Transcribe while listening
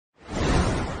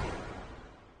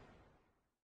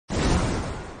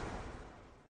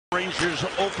Rangers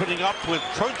opening up with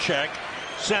Trocheck,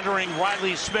 centering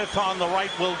Riley Smith on the right,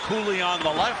 Will Cooley on the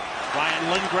left, Ryan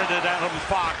Lindgren and Adam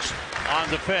Fox on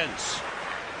defense.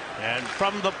 And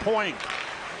from the point,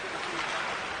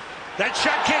 that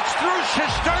shot kicks through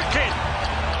Shesтерkin.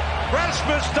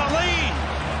 Rasmus Dahlin,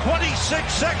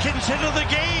 26 seconds into the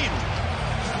game.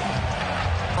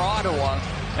 Ottawa,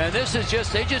 and this is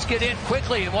just, they just get in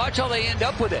quickly, and watch how they end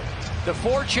up with it. The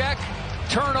forecheck,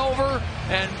 turnover,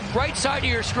 and right side of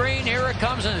your screen, here it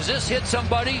comes, and does this hit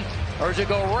somebody, or does it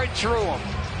go right through them?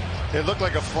 It looked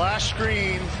like a flash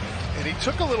screen, and he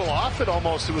took a little off it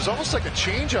almost. It was almost like a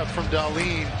changeup from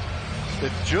Dahlin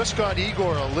that just got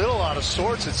Igor a little out of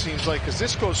sorts, it seems like, because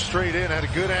this goes straight in, had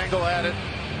a good angle at it.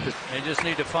 They just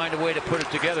need to find a way to put it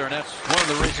together, and that's one of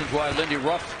the reasons why Lindy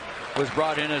Ruff was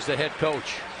brought in as the head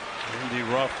coach. Lindy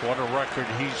Ruff, what a record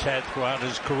he's had throughout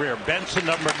his career. Benson,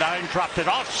 number 9, dropped it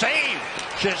off. Save!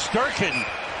 Shesтерkin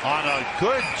on a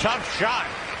good, tough shot.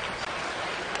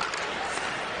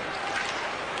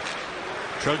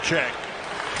 Trocheck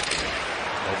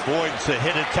avoids the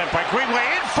hit attempt by Greenway.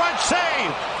 In front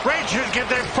save! Rangers get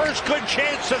their first good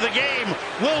chance of the game.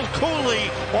 Will Cooley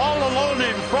all alone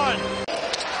in front.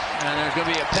 And there's going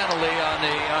to be a penalty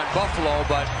on Buffalo,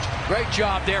 but great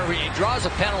job there. He draws a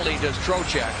penalty, does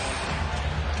Trocheck.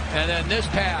 And then this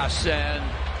pass, and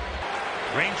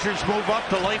Rangers move up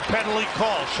the late penalty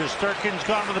call. Shesтерkin's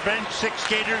gone to the bench, 6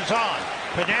 skaters on.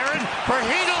 Panarin for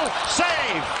Hedl,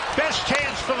 save! Best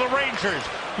chance for the Rangers.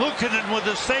 Luukkonen with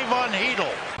a save on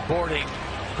Hedl. Boarding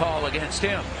call against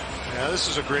him. Yeah, this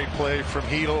is a great play from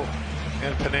Hedl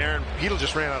and Panarin. Hedl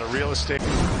just ran out of real estate.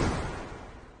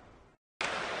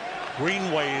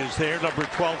 Greenway is there, number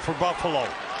 12 for Buffalo.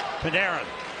 Panarin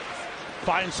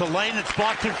finds the lane, it's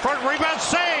blocked in front, rebound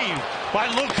save by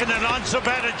Luukkonen on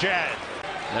Zibanejad.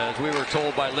 As we were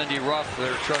told by Lindy Ruff,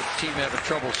 their team having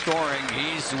trouble scoring.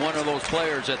 He's one of those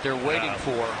players that they're waiting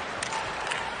for.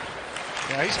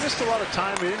 Yeah, he's missed a lot of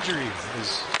time with injury in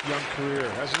his young career,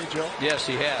 hasn't he, Joe? Yes,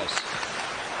 he has.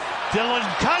 Dylan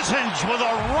Cousins with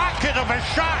a rocket of a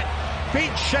shot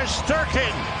beats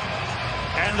Shesтерkin.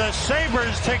 And the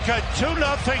Sabres take a 2-0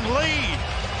 lead.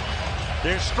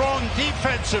 Their strong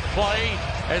defensive play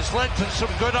has led to some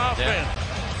good offense.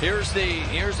 Yeah.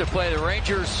 Here's the play. The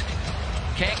Rangers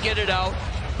can't get it out.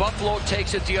 Buffalo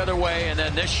takes it the other way, and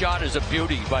then this shot is a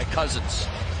beauty by Cousins.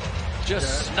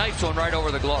 Just snipes one right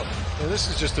over the glove. Yeah, this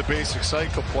is just a basic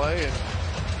cycle play, and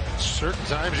certain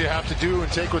times you have to do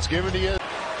and take what's given to you.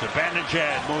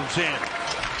 Zibanejad moves in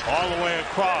all the way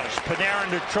across. Panarin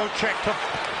to Trocheck to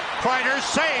Kreider,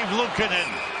 save Luukkonen,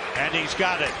 and he's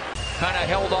got it. Kind of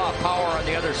held off power on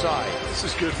the other side. This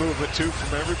is good movement too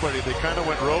from everybody. They kind of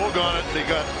went rogue on it. They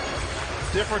got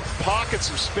different pockets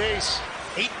of space.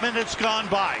 8 minutes gone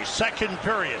by, second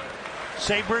period.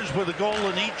 Sabres with a goal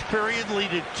in each period,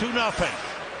 lead it 2-0.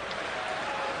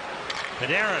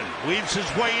 Panarin weaves his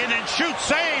way in and shoots,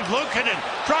 save. Luukkonen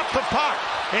dropped the puck.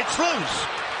 It's loose.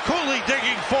 Cooley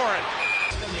digging for it.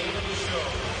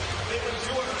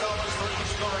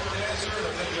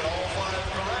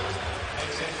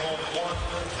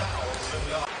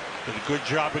 Did a good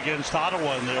job against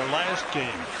Ottawa in their last game.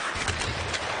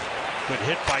 Good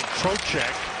hit by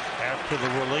Trocheck after the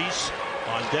release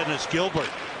on Dennis Gilbert.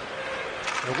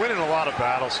 They're winning a lot of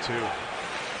battles too.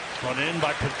 Run in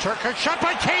by Peterka, shot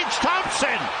by Tage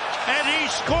Thompson, and he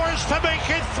scores to make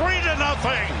it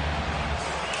 3-0.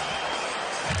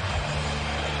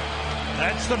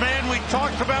 That's the man we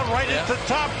talked about right at the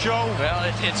top, Joe. Well,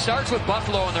 it starts with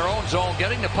Buffalo in their own zone,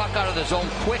 getting the puck out of the zone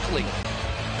quickly.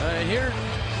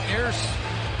 Here's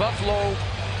Buffalo.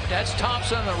 That's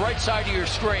Thompson on the right side of your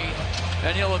screen,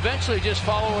 and he'll eventually just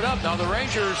follow it up. Now the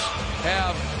Rangers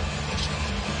have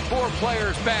 4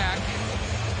 players back,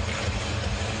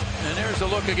 and there's the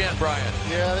look again, Brian.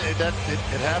 Yeah, it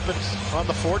happens on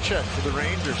the forecheck for the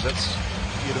Rangers.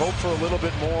 You'd hope for a little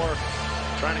bit more,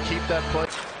 trying to keep that play.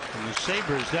 And the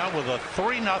Sabres down with a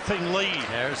 3-0 lead.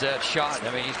 There's that shot.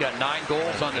 I mean, he's got 9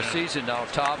 goals on the season now,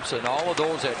 Thompson. All of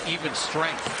those at even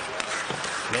strength.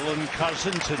 Dylan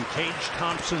Cousins and Tage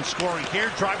Thompson scoring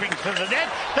here, driving to the net.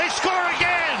 They score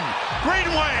again!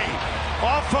 Greenway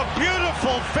off a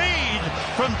beautiful feed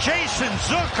from Jason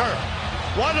Zucker.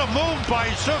 What a move by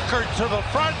Zucker to the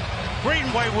front.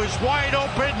 Greenway was wide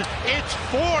open. It's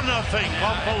 4-0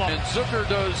 Buffalo. And Zucker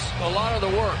does a lot of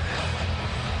the work.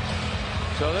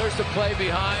 So there's the play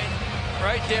behind.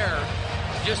 Right there.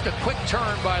 Just a quick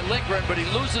turn by Lindgren, but he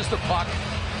loses the puck.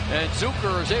 And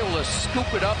Zucker is able to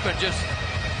scoop it up and just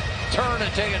turn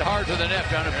and take it hard to the net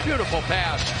on a beautiful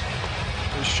pass.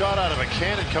 It was shot out of a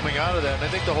cannon coming out of that, and I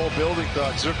think the whole building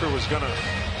thought Zucker was going to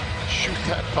shoot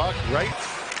that puck right.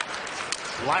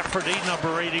 Lafferty,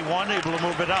 number 81, able to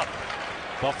move it up.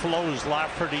 Buffalo is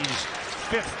Lafferty's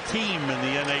 5th team in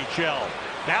the NHL.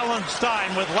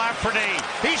 Allenstein with Lafferty.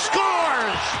 He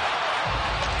scores!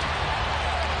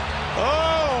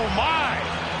 Oh, my!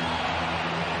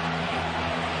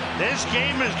 This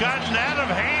game has gotten out of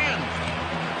hand.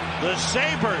 The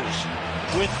Sabres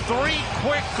with 3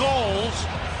 quick goals,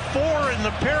 4 in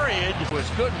the period. It was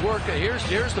good work.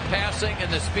 Here's the passing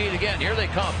and the speed again. Here they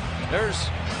come. There's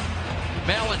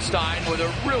Allenstein with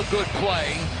a real good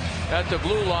play at the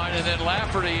blue line, and then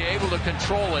Lafferty able to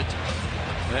control it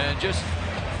and just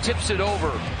tips it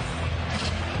over.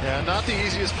 Yeah, not the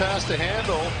easiest pass to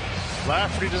handle.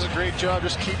 Lafferty does a great job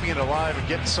just keeping it alive and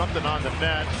getting something on the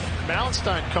net.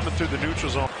 Allenstein coming through the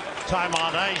neutral zone. Time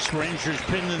on ice. Rangers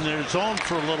pinned in their zone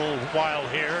for a little while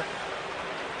here.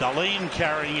 Dahlin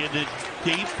carrying it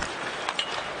deep.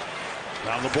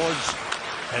 Down the boards.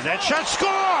 And that shot,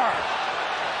 score!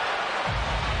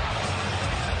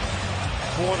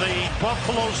 For the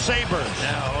Bafffalo Сейбрз.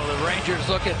 Now the Rangers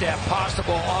look at that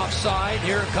possible offside.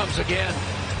 Here it comes again.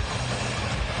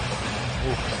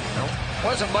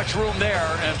 Wasn't much room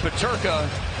there, and Peterka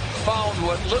found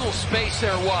what little space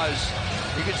there was.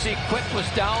 You can see Quick was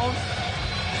down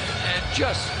and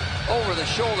just over the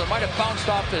shoulder. Might have bounced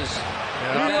off his.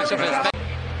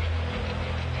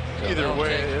 Either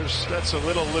way, that's a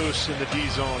little loose in the D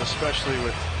zone, especially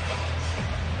with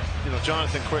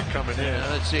Jonathan Quick coming in. Yeah,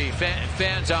 let's see,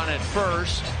 fans on it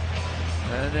first,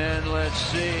 and then let's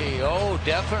see. Oh,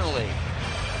 definitely.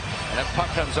 That puck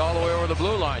comes all the way over the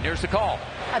blue line. Here's the call.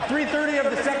 At 3:30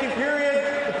 of the second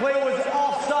period, the play was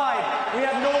offside. We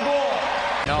have no goal.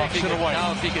 Now if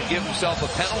he could give himself a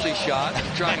penalty shot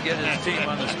and try and get his team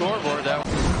on the scoreboard, that.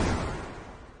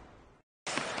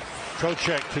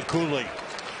 Trocheck to Cooley.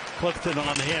 Clifton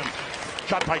on him.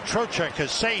 Shot by Trocheck, a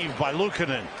save by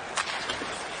Luukkonen.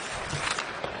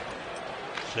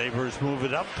 Sabres move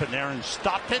it up. Panarin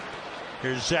stopped it.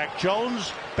 Here's Zach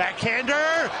Jones.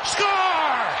 Backhander. Score!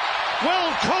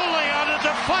 Will Cooley on a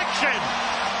deflection.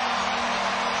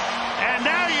 And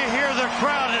now you hear the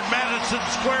crowd at Madison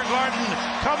Square Garden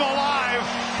come alive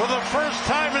for the first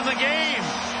time in the game.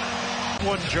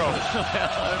 One Joe.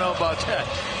 I don't know about that.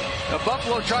 The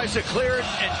Buffalo tries to clear it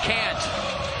and can't.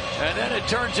 And then it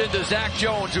turns into Zach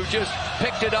Jones, who just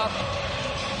picked it up.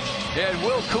 He had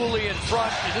Will Cooley in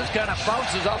front. It just kind of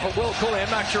bounces off of Will Cooley.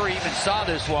 I'm not sure he even saw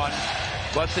this one.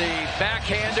 But the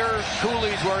backhander,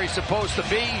 Cooley's where he's supposed to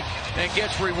be and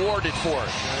gets rewarded for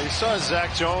it. You saw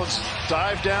Zach Jones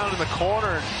dive down in the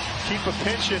corner and keep a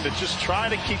pinch in to just try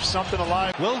to keep something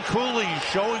alive. Will Cooley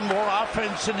showing more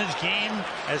offense in his game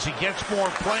as he gets more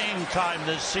playing time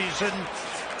this season.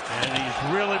 And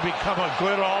he's really become a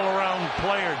good all-around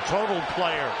player, total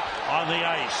player on the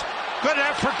ice. Good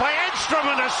effort by Edstrom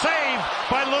and a save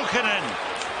by Luukkonen.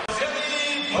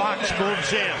 Fox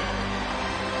moves in.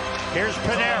 Here's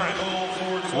Panarin.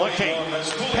 Looking.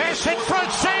 Pass in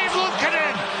front, save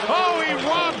Luukkonen. Oh, he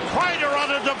robbed Kreider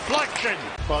on a deflection.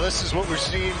 Well, this is what we're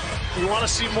seeing. You want to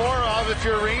see more of if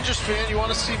you're a Rangers fan. You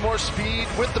want to see more speed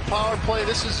with the power play.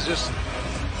 This is just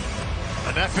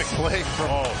an epic play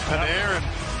from Panarin.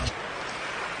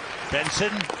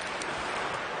 Benson.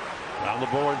 Down the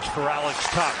boards for Alex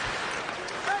Tuck.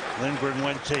 Lindgren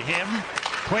went to him.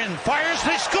 Quinn fires,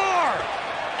 they score!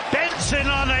 Benson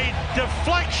on a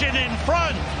deflection in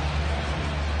front.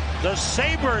 The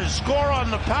Sabres score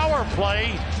on the power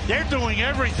play. They're doing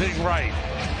everything right.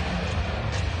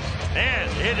 And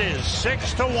it is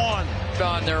 6-1.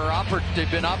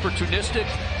 They've been opportunistic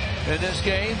in this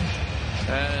game.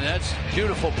 And that's a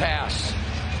beautiful pass.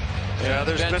 Yeah,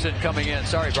 there's Benson coming in.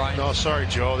 Sorry, Brian. No, sorry,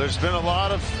 Joe. There's been a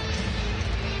lot of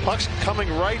pucks coming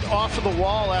right off of the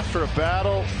wall after a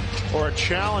battle or a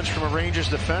challenge from a Rangers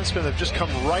defenseman. They've just come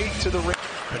right to the ring.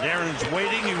 Panarin's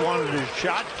waiting. He wanted his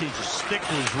shot. His stick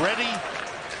was ready.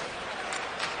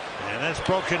 And that's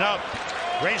broken up.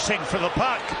 Racing for the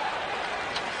puck.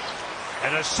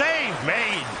 And a save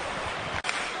made.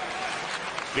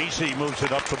 BC moves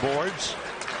it up the boards.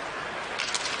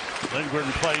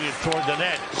 Lindgren playing it toward the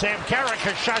net. Sam Carrick,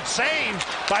 a shot saved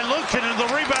by Luukkonen.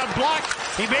 The rebound blocked.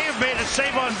 He may have made a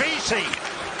save on BC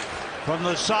from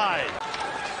the side.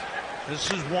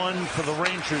 This is one for the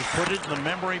Rangers. Put it in the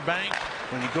memory bank.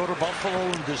 When you go to Buffalo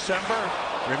in December,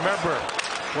 remember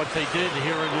what they did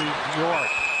here in New York.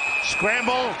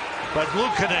 Scramble, but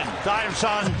Luukkonen dives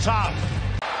on top.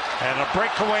 And a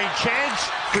breakaway chance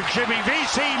for Jimmy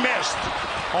Vesey, missed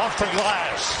off the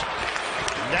glass.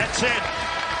 And that's it.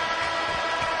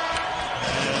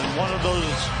 And one of those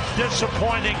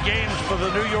disappointing games for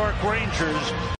the New York Rangers.